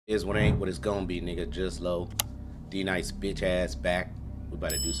Is what ain't what it's gonna be, nigga. Just low. D-Nice bitch ass back. We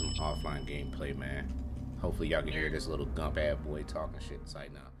about to do some offline gameplay, man. Hopefully y'all can hear this little gump ass boy talking shit inside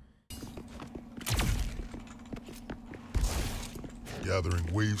now.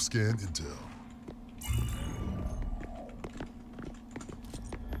 Gathering wave scan intel.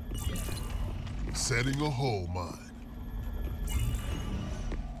 Setting a hull mine.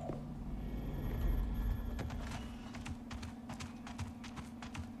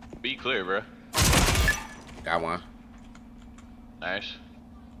 Be clear, bro. Got one. Nice.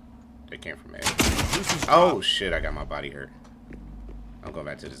 They came from A. Oh shit, I got my body hurt. I'm going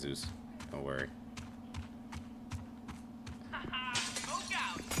back to the Zeus. Don't worry.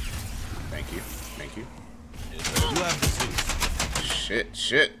 Thank you. Thank you. You have the Zeus.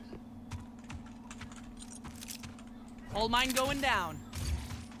 Shit. All mine going down.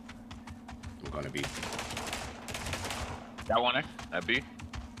 I'm gonna be. Got one there. That B.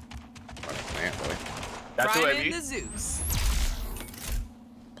 Plant, boy. That's two Right at in B. the Zeus.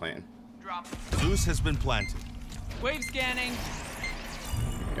 Planting. Drop. Zeus has been planted. Wave scanning.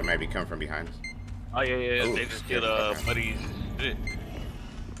 They might be coming from behind us. Oh yeah. Ooh, They just killed okay. buddy's shit.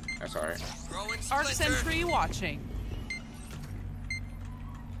 That's alright. Our sentry watching.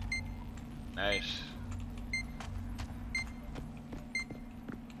 Nice.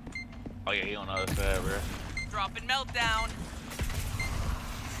 Oh yeah, he on the other side, bro. Dropping meltdown.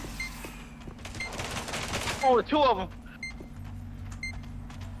 Oh, two of them.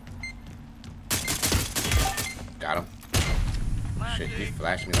 Got him. Shit, he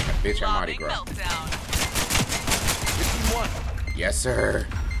flashed me like a bitch at Mardi Gras. Meltdown. 51. Yes, sir.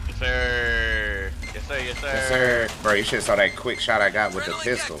 Yes, sir. Yes, sir. Yes, sir. Bro, you should have saw that quick shot I got with the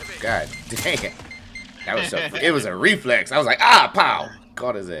pistol. God damn. That was it was a reflex. I was like, ah, pow.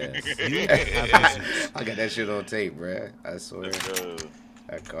 Caught his ass. I got that shit on tape, bruh. I swear.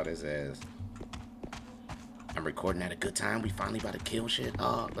 I caught his ass. I'm recording at a good time. We finally about to kill shit.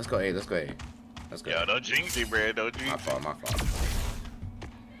 Oh, let's go A. Let's go. Yo, don't jinx it, bro. Don't jinx it. My fault.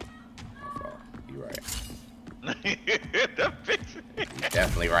 You right. That bitch. You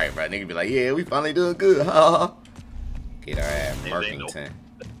definitely right, bro. Nigga be like, yeah, we finally doing good. Huh? Get our ass Merkington.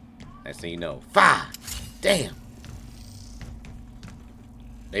 Next thing you know, fire. Damn.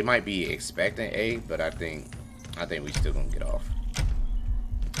 They might be expecting A, but I think we still gonna get off.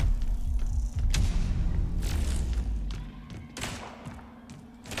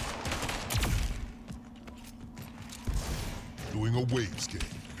 Doing a wave scan.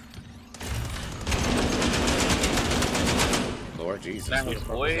 Lord Jesus. That what was the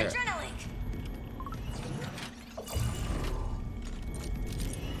fuck boy. was that?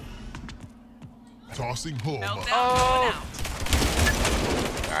 Tossing hull mine. Meltdown. Oh.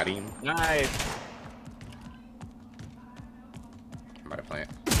 Got him. Nice. I'm about to plant.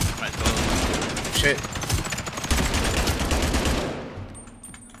 Nice. Shit.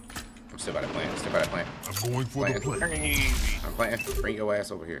 I'm still about to plant. I'm going for the play. Crazy. I'm planting. Bring your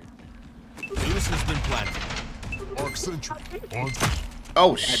ass over here. Zeus has been planted. Arc sentry. On.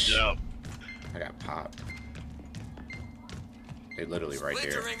 Oh, Good shit. job. I got popped. They literally right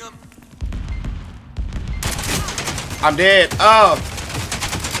there. I'm dead. Oh.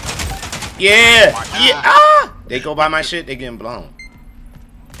 Yeah. Yeah. Ah. They go by my shit. They getting blown.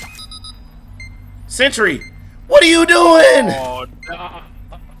 Sentry. What are you doing? Oh, no.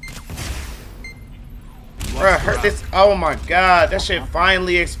 Bruh, hurt this. Oh my god. That shit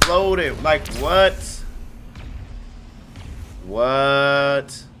finally exploded. Like, what?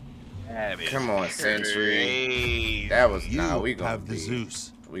 What? Come on, Sentry. Crazy. That was You nah. We gonna have the be.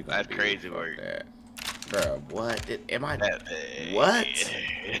 Zeus. We gonna That's be crazy fuck work. That. Bro, what? Am I? That- What?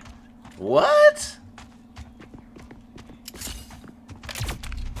 What?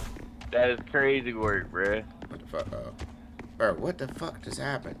 That is crazy work, bro. What the fuck? Bro, what the fuck just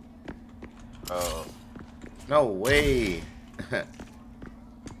happened? Oh, No way.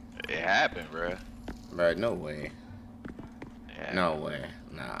 it happened, bro. Bro, no way. Yeah, No way.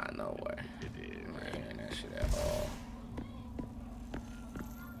 Nah, no way. it did. I'm not hearing that shit at all.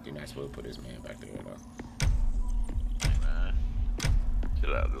 You're not supposed to put this man back there though. Hey, man.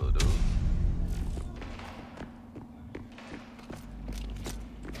 Chill out, little dude.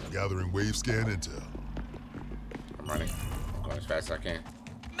 Gathering wave scan intel. I'm running. I'm going as fast as I can.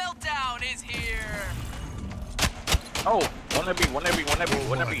 Meltdown is here. Oh, one B, one B, one B,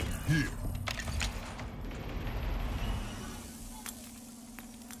 one B. Here.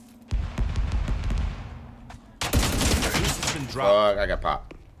 Zeus has been dropped. Fuck, I got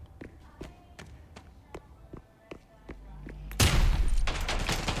popped.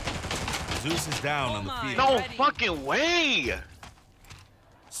 Zeus is down on the Oh my. field. No Ready. fucking way.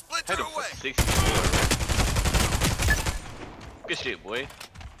 Hit him for 64. Good shit, boy.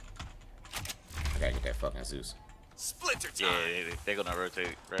 I gotta get that fucking Zeus. Splinter Yeah, time. they're gonna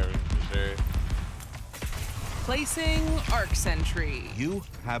rotate forever for sure. Placing arc sentry. You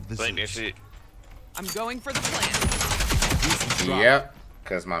have the Blame that Zeus. shit. I'm going for the plant. Zeus is dropped. Yep,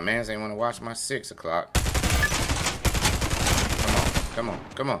 cause my mans ain't wanna watch my 6 o'clock. Come on,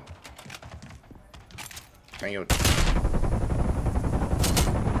 come on. Turn your.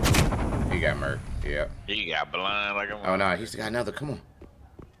 He got murked. Yep. He got blind like a Oh no, he's got another. Come on.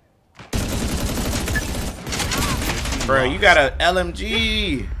 Bro, you got a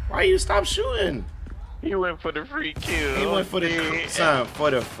LMG. Why you stop shooting? He went for the free kill. He went for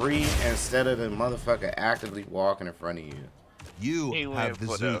the free instead of the motherfucker actively walking in front of you. You He went have the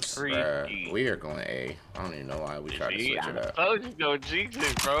for the Zeus. free. Bruh, we are going A. I don't even know why we tried to switch it I up. told you go jinx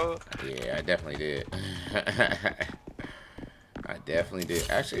it, bro. Yeah, I definitely did. I definitely did.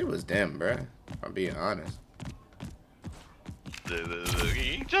 Actually, it was them, bruh. If I'm being honest.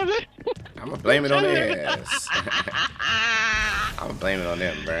 He jumped it. I'm gonna blame it on their ass. I'm gonna blame it on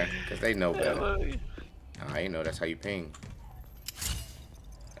them, bruh. Because they know better. I ain't know that's how you ping.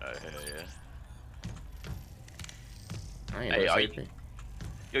 Oh, hell yeah. I ain't know Hey, that's how are you you- ping.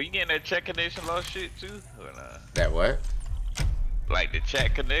 Yo, you getting that chat connection lost shit too? Or nah? That what? Like the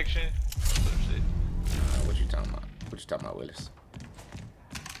chat connection? Some shit. What you talking about? What you talking about, Willis?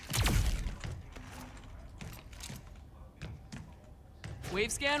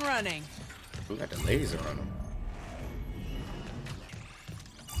 Wave scan running. Who got the laser on him?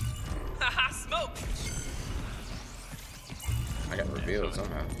 Haha, smoke. I got revealed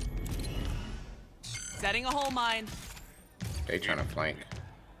somehow. Setting a hole mine. They trying to flank.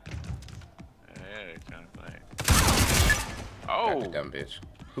 Yeah, they trying to play. Got the Oh, dumb bitch.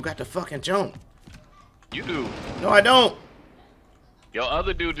 Who got the fucking jump? you do. No, I don't. Your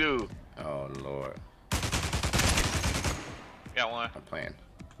other dude do. Oh lord, Got one. I'm playing.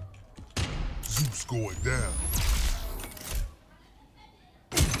 Zeus going down.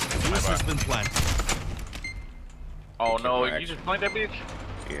 Zeus has been planted. Oh no, Action. you just played that bitch?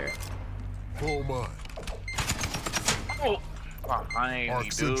 Yeah. Full mine. Oh, behind me,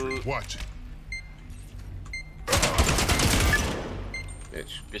 Arc Sentry dude. watching.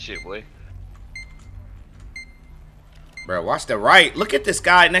 Bitch. Good shit, boy. Bro, watch the right. Look at this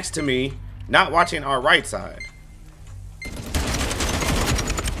guy next to me, not watching our right side.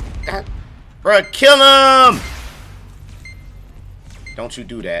 That, bro, kill him! Don't you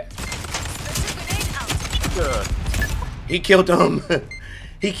do that. He killed him.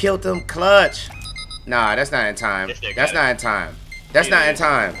 He killed him clutch. Nah, that's not in time. That's not in time. That's not in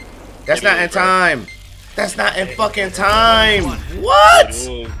time. That's not in time. That's not in fucking time. What? It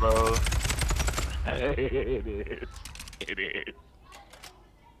is, bro. It is. It is.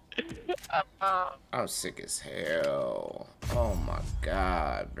 I'm sick as hell. Oh my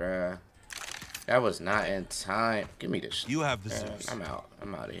god, bruh. That was not in time. Give me this. You have the Man, Zeus. I'm out.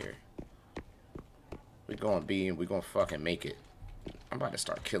 I'm out of here. We going B and we gonna fucking make it. I'm about to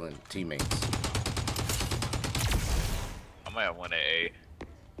start killing teammates. I might have one at A.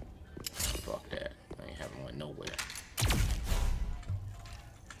 Fuck that. I ain't having one nowhere.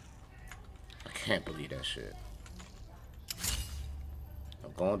 I can't believe that shit.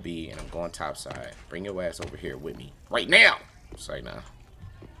 I'm going B and I'm going top side. Bring your ass over here with me. Right now! Say nah.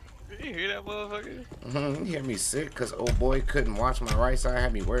 Did you hear that motherfucker? You hear me sick because old boy couldn't watch my right side,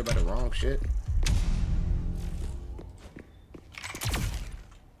 had me worried about the wrong shit.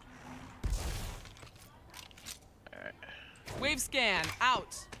 Wave scan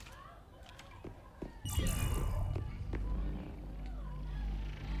out.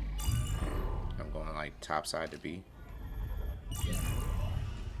 I'm going like top side to B.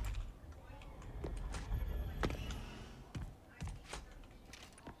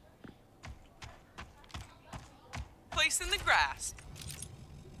 Place in the grass.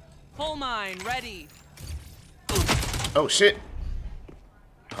 Hole mine ready. Oh shit!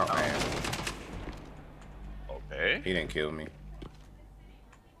 Oh man, Okay. he didn't kill me.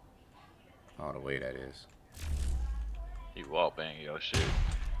 All the way that is. You wall bang your shit.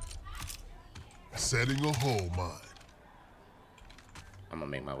 Setting a hole mine. I'm gonna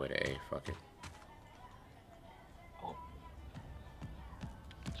make my way to A. Fuck it.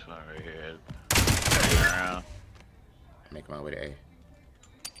 This one right here. Turn around. Make my way to A.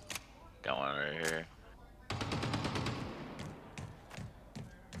 Got one right here.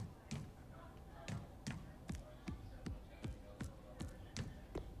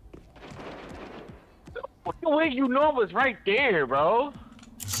 The way you know it was right there, bro.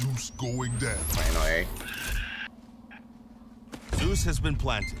 Zeus going down. Playing on A. Zeus has been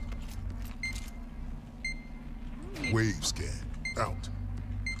planted. Wave scan. Out.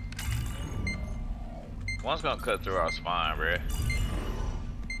 One's gonna cut through our spine, bruh.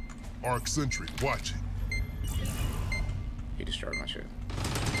 Arc sentry watching. He destroyed my shit.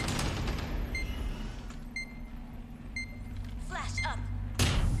 Flash up.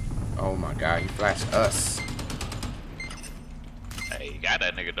 Oh my god, he flashed us. Hey, you got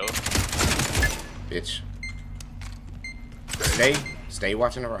that nigga though. Bitch. Stay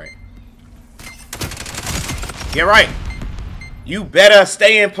watching the right. Get right. You better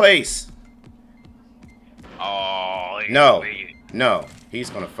stay in place. Oh, No. No. He's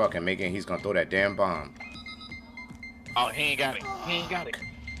gonna fucking make it. He's gonna throw that damn bomb. Oh, he ain't got it. He ain't got it.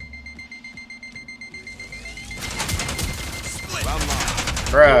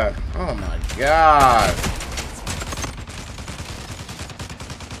 Bruh. Oh my god.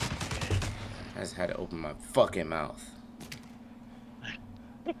 I just had to open my fucking mouth.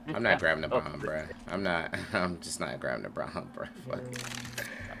 I'm not grabbing the bomb, bruh. I'm just not grabbing the bomb, bruh. Fuck.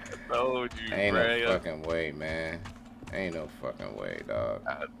 I told you, Ain't bruh. no fucking way, man. Ain't no fucking way, dog.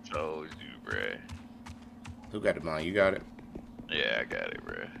 I told you, bruh. Who got the bomb? You got it? Yeah, I got it,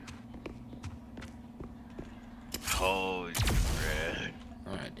 bruh. Told you, bruh.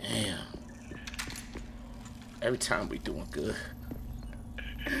 Alright, damn. Every time we doing good.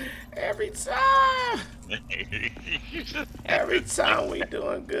 Every time. Every time we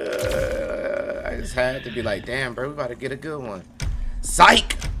doing good. I just had to be like, damn, bro, we about to get a good one.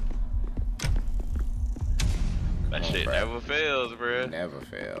 Psych! That shit bruh. never fails, bruh. Never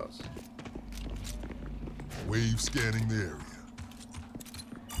fails. Wave scanning the area.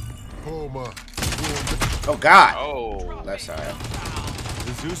 Oh my. Oh, God. Oh. Left side.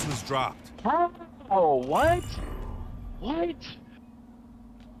 The Zeus was dropped. Oh, what? What?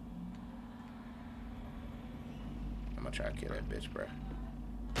 I'm gonna try to kill that bitch, bro.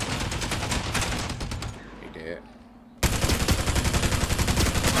 He dead.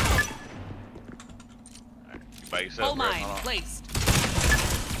 By yourself, Full bruh. mine Hold on. placed.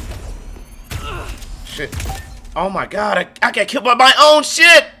 Shit. Oh my god, I got killed by my own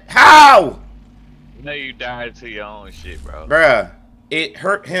shit! How? You know you died to your own shit, bro. Bruh, it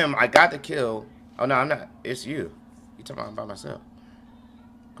hurt him. I got the kill. Oh no, I'm not. It's you. You talking about I'm by myself.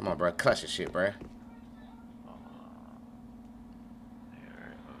 Come on, bruh. Clutch your shit, bruh.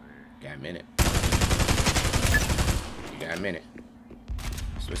 Got a minute. You got a minute.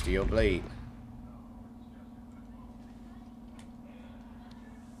 Switch to your blade.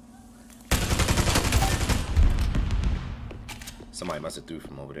 Somebody must have threw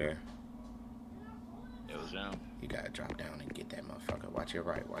from over there. It was him. You gotta drop down and get that motherfucker. Watch your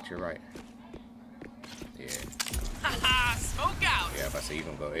right. Watch your right. Yeah. Haha, smoke out. Yeah, if I say you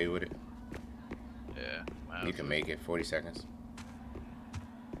gonna go A with it, Yeah. Man, you can make it. 40 seconds.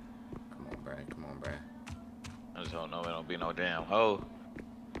 Come on, Brad. Come on, Brad. I just don't know it don't be no damn hoe.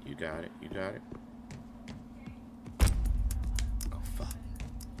 You got it. You got it. Oh, fuck.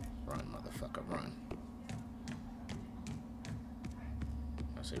 Run, motherfucker. Run.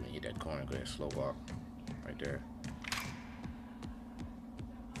 I say when you hit that corner, go ahead, slow walk. Right there.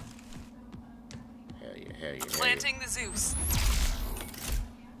 Hell yeah, hell yeah. Planting the Zeus.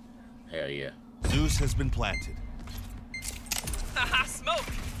 Hell yeah. Zeus has been planted. Haha, smoke.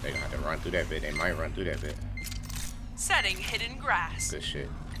 They gonna have to run through that bit. They might run through that bit. Setting hidden grass. Good shit.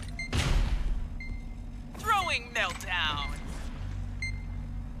 Throwing meltdown.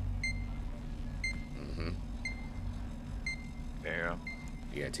 Mm-hmm. Damn.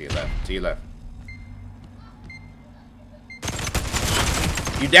 Yeah, to your left. To your left.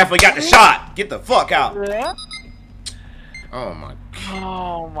 You definitely got the shot. Get the fuck out. Oh my.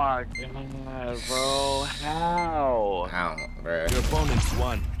 Oh my god, bro. How? How, bruh? Your opponents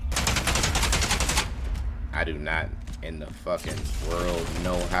won. I do not in the fucking world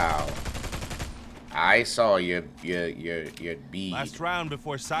know how. I saw your bead. Last round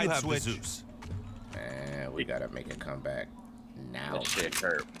before side You have switch. the Zeus. Man, we gotta make a comeback now. That shit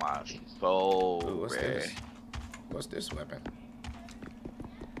hurt my soul, Ooh, what's bruh. this? What's this weapon?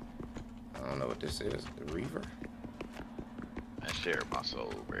 I don't know what this is. The Reaver? That shit hurt my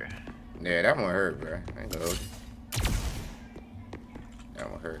soul, bruh. Yeah, that one hurt, bro. I ain't gonna hold you.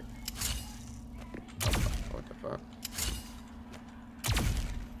 That one hurt. Oh, what the fuck?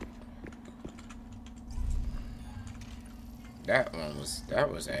 That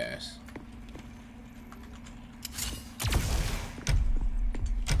was ass.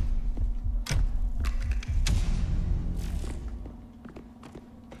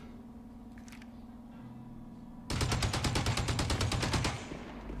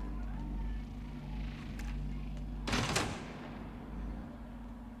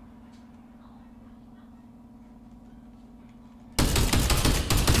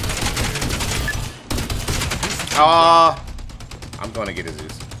 Oh, I'm gonna get a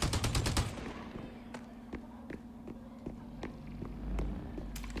Zeus.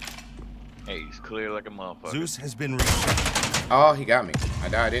 Hey, he's clear like a motherfucker. Zeus has been reset. Oh, he got me. I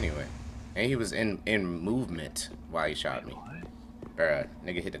died anyway. And he was in movement while he shot me. Bruh,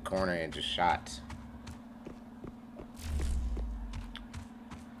 nigga hit the corner and just shot.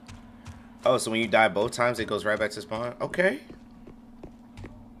 Oh, so when you die both times, it goes right back to spawn? Okay.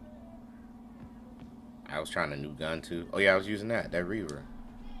 I was trying a new gun too. Oh yeah, I was using that Reaver.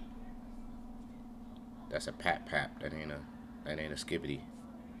 That's a pap. That ain't a skibbity.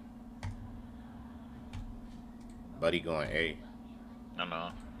 Buddy going A. No.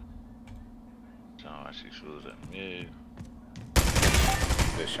 No, I see fools at mid.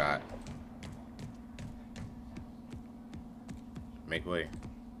 Good shot. Make way.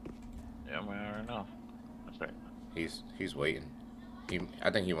 Yeah, I'm right now. That's right. He's waiting. I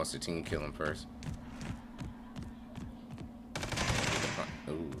think he wants the team kill him first.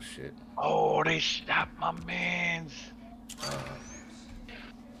 Oh shit. Oh, they shot my mans.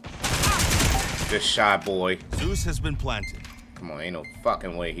 Good shot, boy. Zeus has been planted. Come on, ain't no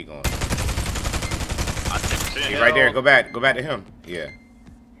fucking way he going. I think He's right there. Go back to him. Yeah.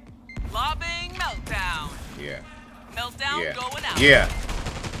 Lobbing meltdown. Yeah. Meltdown Yeah. going out.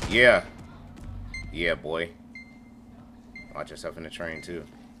 Yeah. Yeah, boy. Watch yourself in the train too.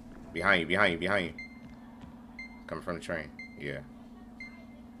 Behind you. Coming from the train. Yeah.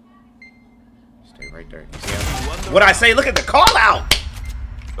 Stay right there. You see him? What'd I say? Look at the call out.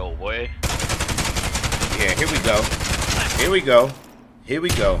 Go boy. Yeah, here we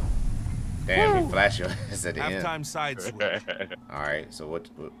go. Damn, he flashed your ass at the end. Halftime side switch. Alright, so what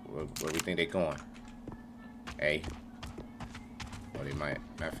we think they going? A. Oh, they might.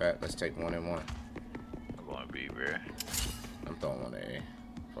 Matter of fact, let's take 1 and 1. I'm going B, bro. I'm throwing one A.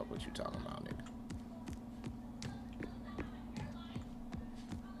 Fuck what you talking about, nigga.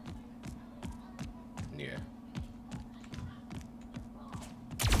 Yeah.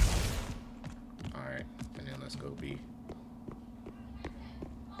 Alright, and then let's go B.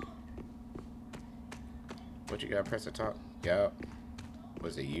 What you got? Press the top. Yup.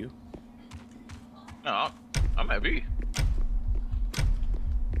 Was it you? No, I'm at B.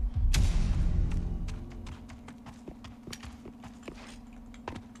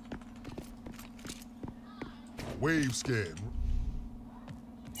 Wave scan.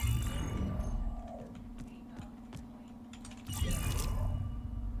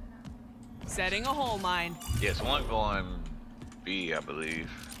 Setting a hole mine. Yes, one going B, I believe.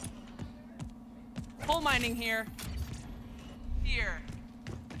 Hole mining here. Here.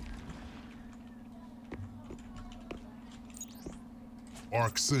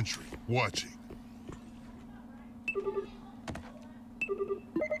 Arc Sentry watching.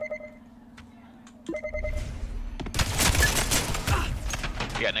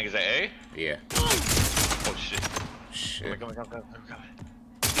 You got niggas at A? Yeah. Oh shit. Shit. Come on.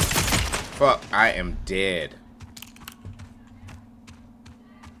 Fuck, I am dead.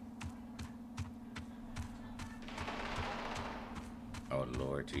 Oh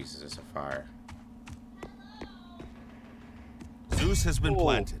Lord Jesus, it's a fire. Zeus has been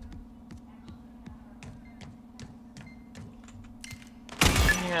planted.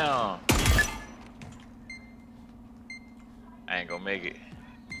 Yeah. I ain't gonna make it.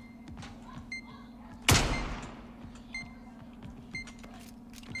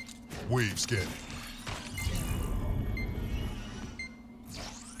 Wave scanning.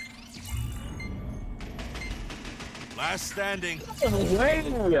 Last standing.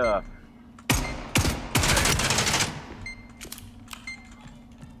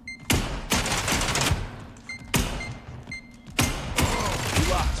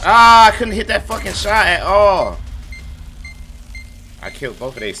 Ah, I couldn't hit that fucking shot at all. I killed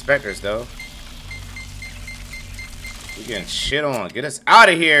both of their Spectres though. We getting shit on. Get us out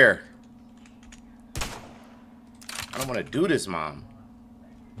of here. I don't want to do this, Mom.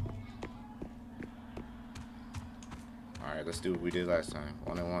 Alright, let's do what we did last time.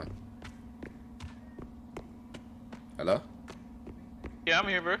 1 and 1. Hello? Yeah, I'm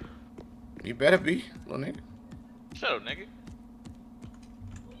here, bro. You better be, little nigga. Shut up, nigga.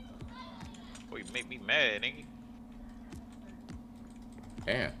 Boy, you make me mad, nigga.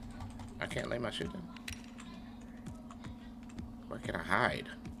 Damn. I can't lay my shit down. Where can I hide?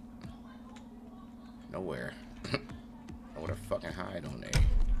 Nowhere. Nowhere to fucking hide on there.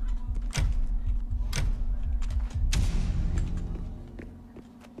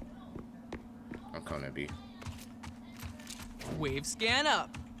 I'm coming to B. Wave scan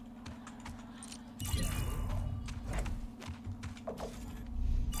up.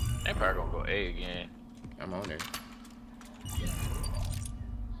 They probably gonna go A again. I'm on there.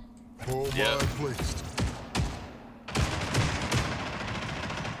 Whole Yeah. mine placed.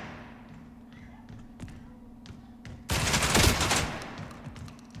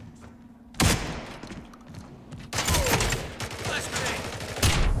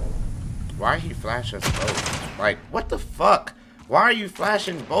 Why he flash us both? Like, what the fuck? Why are you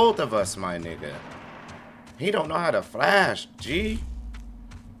flashing both of us, my nigga? He don't know how to flash, G.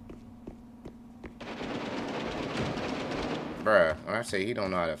 Bruh, when I say he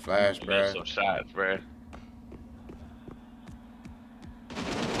don't know how to flash, Missed bruh. some shots, bruh.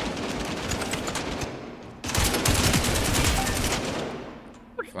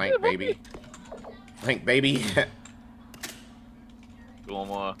 Flank, baby. Flank, baby. Doing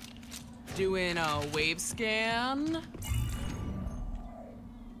more. Doing a wave scan.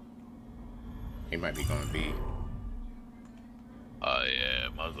 He might be going B. Oh yeah,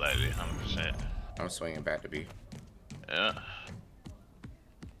 most likely, 100%. I'm swinging back to B. Yeah.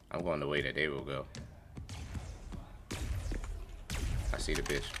 I'm going the way that they will go. I see the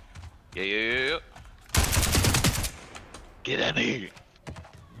bitch. Yeah. Get in here.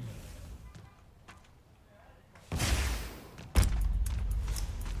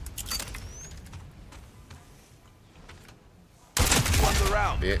 Won the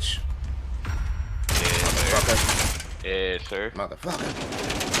round. Bitch. Yeah, Motherfucker. yeah, sir. Motherfucker.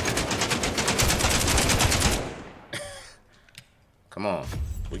 Come on.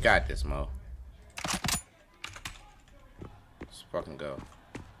 We got this, Mo. Let's fucking go.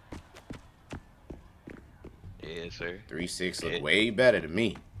 Yeah, sir. 3-6 look Yeah. way better than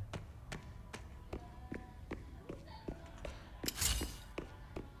me.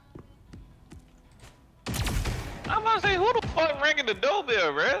 I'm about to say, who the fuck ringing the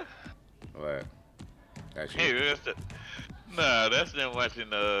doorbell, bruh? What? That's Hey, you. that's the... Nah, that's them watching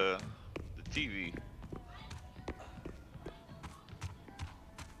the TV.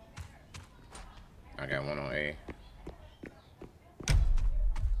 I got one on A.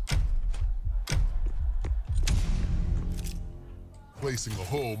 Placing a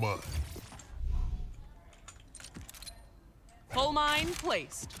whole mine. Full mine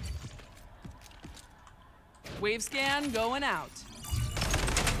placed. Wave scan going out.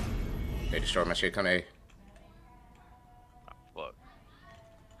 They destroyed my shit. Come A. Fuck.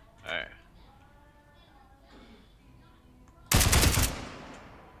 Alright.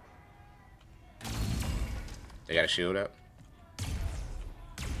 They got a shield up.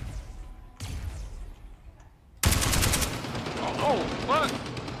 Oh, fuck!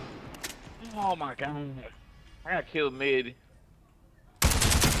 Oh my god. I got killed mid.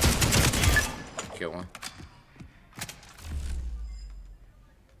 Kill one.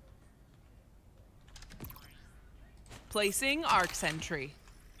 Placing arc sentry.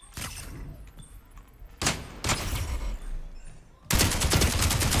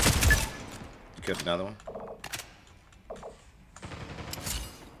 Killed another one.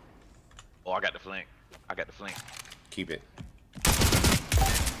 Oh, I got the flank. I got the flank. Keep it.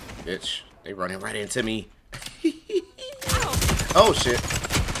 Bitch. They running right into me. Oh shit.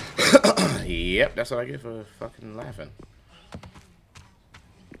 Yep, that's what I get for fucking laughing.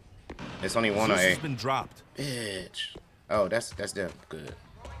 It's only one on Zeus A. has been dropped. Bitch. Oh, that's them. Good.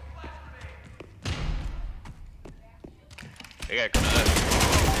 They got coming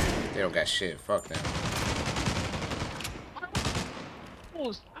up. They don't got shit. Fuck them.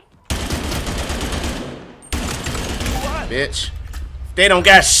 Bitch. They don't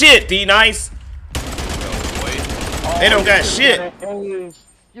got shit, D-Nice. They don't got shit.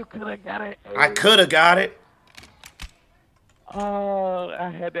 You could have got it. I could have got it. Oh, I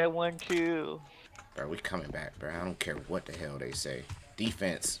had that one kill. Bro, we coming back, bro. I don't care what the hell they say.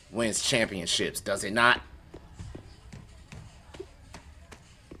 Defense wins championships, does it not?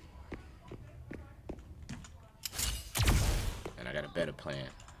 And I got a better plan.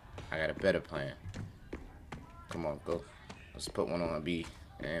 I got a better plan. Come on, go. Let's put one on B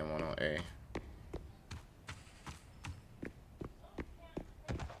and one on A.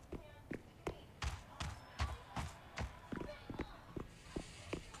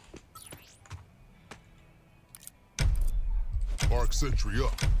 Arc sentry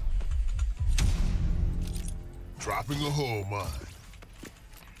up. Dropping a hull mine.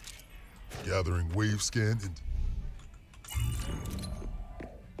 Gathering wave scan and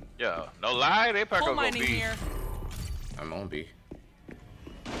Yeah, no lie, they probably Full gonna go mining B. here. I'm on B.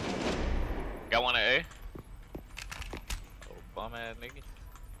 Got one at A. Oh, bum ass nigga.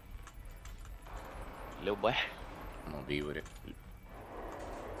 Little boy. I'm on B with it.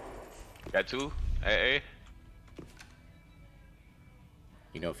 Got two at A.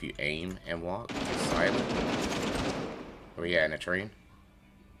 You know, if you aim and walk, it's silent. Where you at, in a train?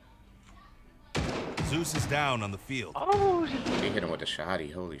 Zeus is down on the field. Oh, He hit him with the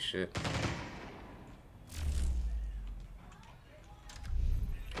shotty. Holy shit.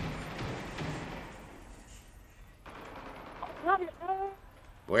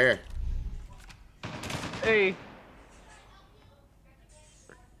 Where? hey.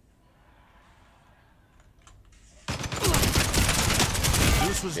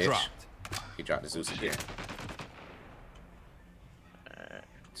 Zeus was Bitch. dropped. He dropped the Zeus again.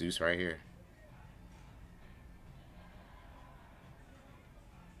 Zeus right here.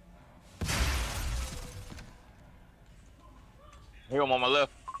 Here, I'm on my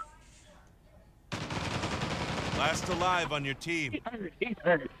left. Last alive on your team. He's hurt. He's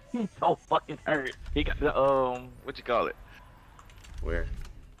hurt. He's so fucking hurt. He got the what you call it? Where?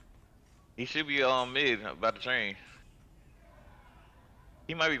 He should be mid about to train.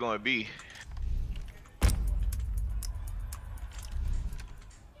 He might be going B.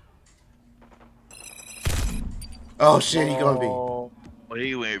 Oh shit, he gonna be. Oh,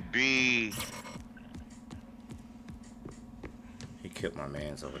 he went B. He killed my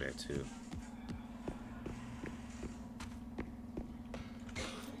mans over there too.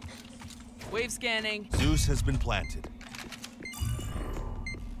 Wave scanning. Zeus has been planted.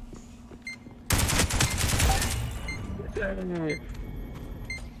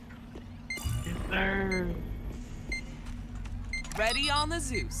 Ready on the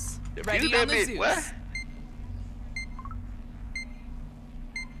Zeus. Defuse Ready that on the bitch, Zeus. what?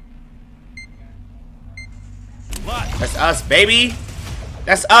 Clutch. That's us, baby.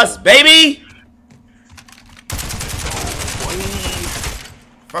 That's us, baby.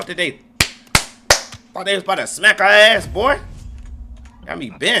 Fuck did they? Thought they was about to smack our ass, boy. Got me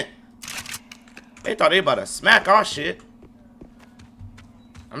bent. They thought they about to smack our shit.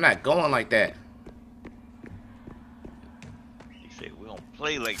 I'm not going like that. He said we don't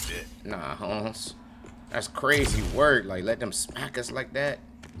play like that. Nah, Holmes. That's crazy work. Like, let them smack us like that.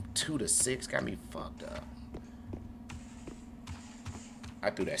 2-6 got me fucked up. I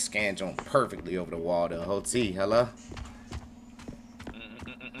threw that scan joint perfectly over the wall though. Whole T, hello?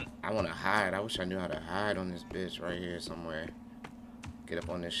 I want to hide. I wish I knew how to hide on this bitch right here somewhere. Get up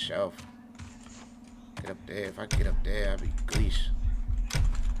on this shelf. Get up there. If I get up there, I'd be gleesh.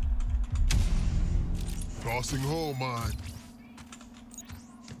 Tossing hole mine.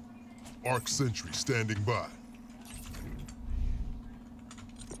 Arc sentry standing by.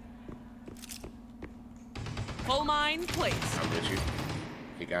 Full mine placed. I'm with you.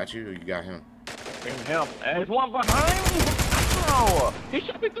 He got you or you got him? Bring him. There's one behind me. Oh, he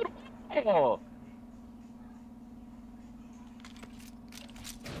shot me through the wall.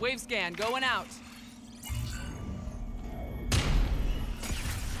 Wave scan going out.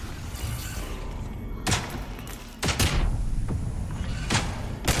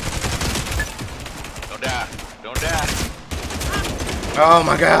 Don't die. Don't die. Oh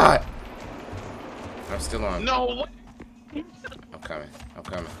my god! I'm still on. No. I'm coming. I'm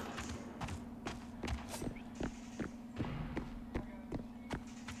coming.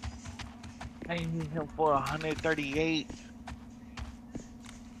 I need him for 138.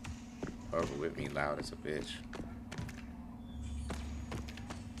 Over with me loud as a bitch.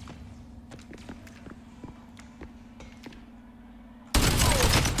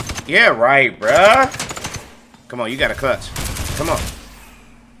 Yeah, right, bruh. Come on, you got a clutch. Come on.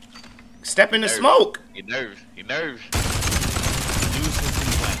 Step in the smoke. He nerves. He nerves. Zeus has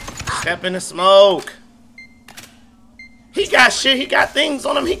been planted. Step in the smoke. He got shit. He got things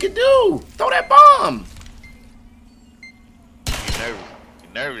on him he could do. Throw that bomb. He nervous.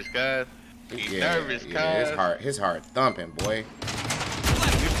 He nervous, guys. He nervous, guys. His heart thumping, boy.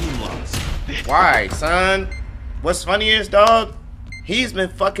 Your team lost. Why, son? What's funny is, dog, he's been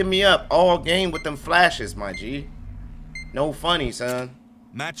fucking me up all game with them flashes, my G. No funny, son.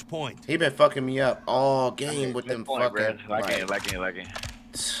 Match point. He been fucking me up all game with them fucking Like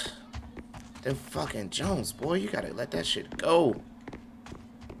them fucking Jones, boy. You gotta let that shit go.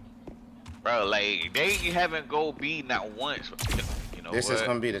 Bro, like, they haven't go B not once. You know This what? is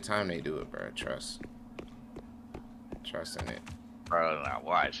gonna be the time they do it, bro. Trust in it. Bro, now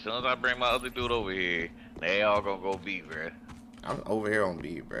watch. As soon as I bring my other dude over here, they all gonna go B, bro. I'm over here on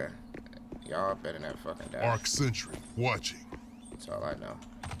B, bro. Y'all better not fucking die. Arc sentry watching. That's all I know.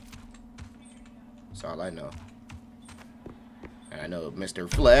 That's all I know. And I know Mr.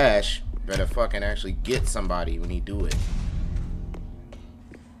 Flash better fucking actually get somebody when he do it.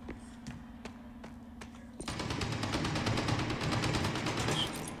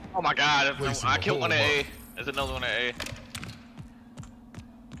 Oh my god, Placing I the killed one whole at A. lot. There's another one at A.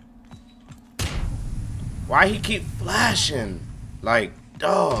 Why he keep flashing? Like,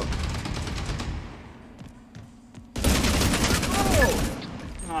 dog.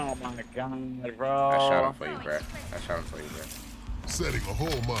 Oh my god, bro. I shot him for you, bro. I shot him for you, bro. Setting a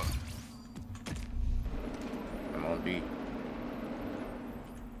hole mine. I'm on B.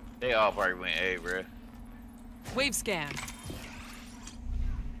 They all probably went A, bro. Wave scan.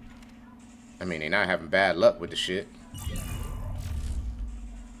 I mean, they not having bad luck with the shit.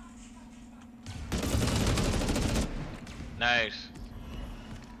 Nice.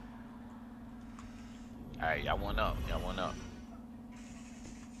 Alright, y'all one up. Y'all one up.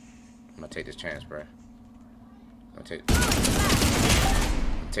 I'm gonna take this chance, bro. I'm gonna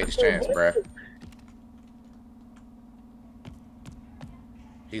take this chance, bro.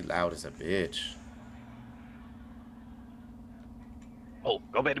 He loud as a bitch. Oh,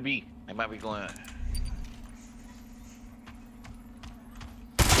 go back to B. They might be going.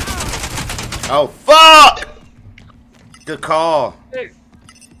 Oh, fuck! Good call.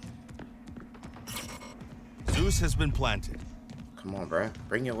 Zeus has been planted. Come on, bro.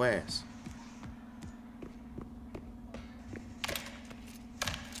 Bring your ass.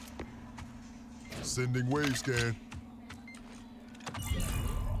 Sending wave scan.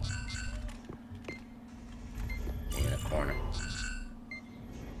 In the corner.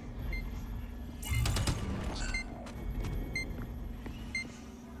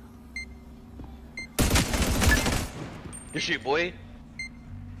 Good shit, boy.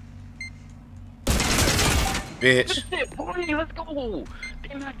 Bitch. Shit, boy, let's go.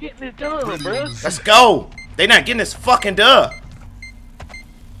 They're not getting this done, bro. Let's go. They not getting this fucking dub.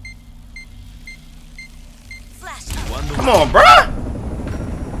 Come on, bruh.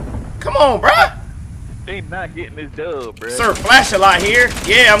 Come on, bruh. They not getting this dub, bro. Sir Flash a lot here.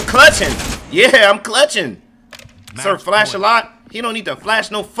 Yeah, I'm clutching. Yeah, I'm clutching. Sir Flash a lot. He don't need to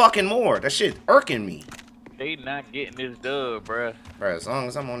flash no fucking more. That shit irking me. They not getting this dub, bro. Bruh, as long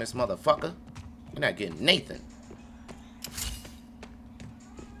as I'm on this motherfucker, you're not getting Nathan.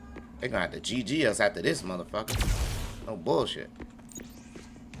 They gonna have to GG us after this motherfucker. No bullshit.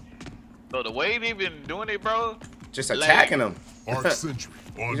 So the way they been doing it, bro. Just attacking them. Arc Sentry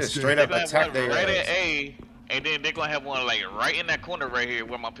on You just scan. straight They up gonna have attack one their right at ass. A, and then they're gonna have one like right in that corner right here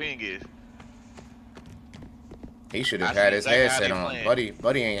where my ping is. He should have I had see his exactly how headset they on. playing.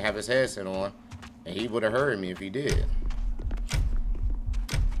 Buddy ain't have his headset on. And he would have heard me if he did.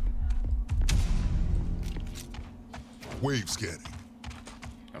 Wave scanning.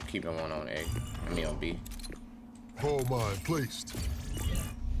 I'm keeping one on A. I mean on B. Hole mine placed.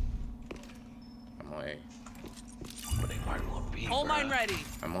 I'm on A. But they might want B. Whole mine ready.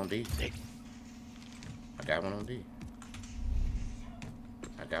 I'm on B. I got one on B.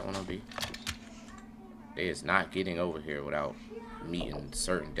 I got one on B. They is not getting over here without meeting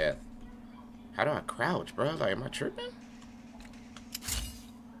certain death. How do I crouch, bro? Like, am I tripping?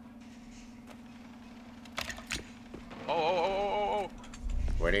 Oh.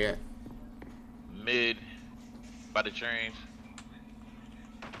 Where they at? Mid. By the trains.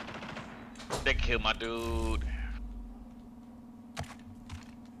 They killed my dude.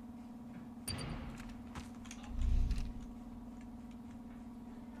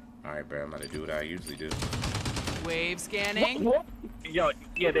 Alright, bro. I'm about to do what I usually do. Wave scanning. Yo,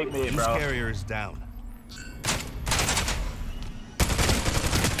 yeah, they mid, Zeus bro. carrier is down.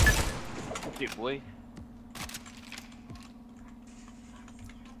 Shit, boy.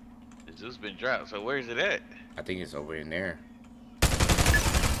 The Zeus been dropped, so where is it at? I think it's over in there.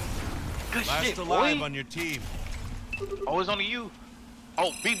 Good Last shit, alive boy. on your team. Oh, it's only you.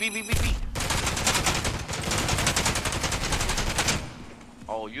 Oh, B.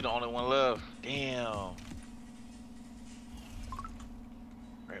 Oh, you the only one left. Damn.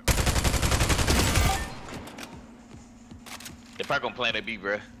 They're probably gonna plan that B,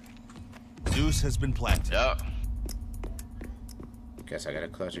 bruh. Zeus has been planted. Yup. Guess I gotta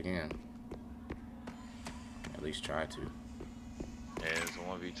clutch again. At least try to. Yeah, it's a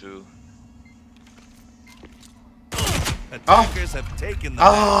 1v2. Attackers have taken the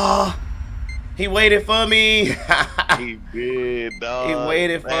Oh! He waited for me! He did, dog. He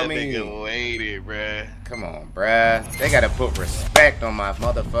waited for That me. nigga waited, bruh. Come on, bruh. They gotta put respect on my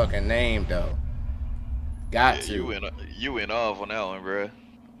motherfucking name, though. Got to. You went off on that one, bruh.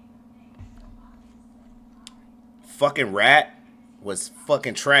 Fucking rat was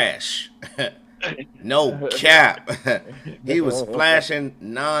fucking trash. No cap. He was flashing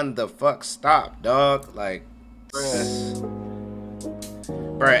non-the-fuck stop, dog. Like, bruh,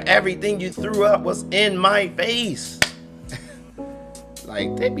 everything you threw up was in my face.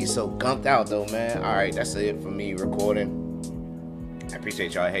 Like, they be so gumped out, though, man. All right, that's it for me recording. I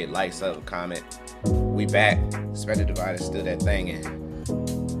appreciate y'all. Hey, like, sub, comment. We back. Spectre Divider still that thing, and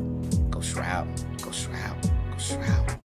go Shroud. Go Shroud. Go Shroud.